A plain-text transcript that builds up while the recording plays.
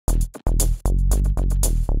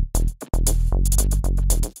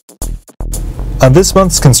On this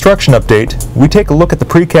month's construction update, we take a look at the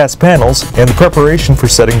precast panels and the preparation for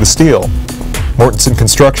setting the steel. Mortenson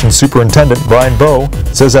Construction Superintendent Brian Bowe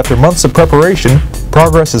says after months of preparation,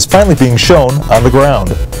 progress is finally being shown on the ground.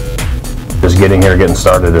 Just getting here, getting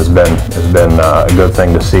started has been a good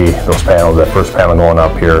thing to see. Those panels, that first panel going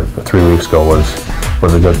up here 3 weeks ago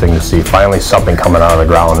was a good thing to see. Finally something coming out of the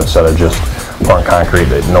ground instead of just pouring concrete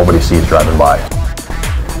that nobody sees driving by.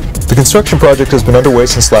 The construction project has been underway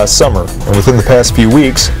since last summer, and within the past few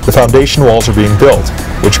weeks, the foundation walls are being built,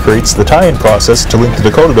 which creates the tie-in process to link the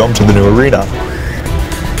Dakota Dome to the new arena.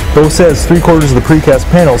 Bowe says 3/4 of the precast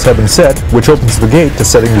panels have been set, which opens the gate to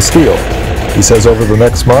setting the steel. He says over the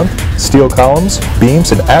next month, steel columns,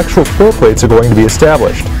 beams, and actual floor plates are going to be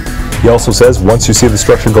established. He also says once you see the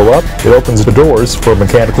structure go up, it opens the doors for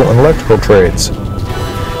mechanical and electrical trades.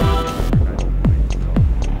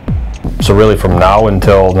 So really from now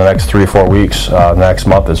until the next 3 or 4 weeks, next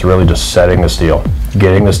month, is really just setting the steel.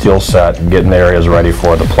 Getting the steel set, getting the areas ready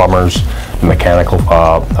for the plumbers, the mechanical,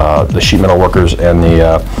 the sheet metal workers, and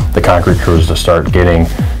the concrete crews to start getting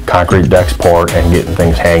concrete decks poured and getting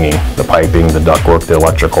things hanging, the piping, the ductwork, the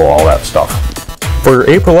electrical, all that stuff. For your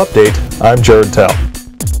April update, I'm Jared Tell.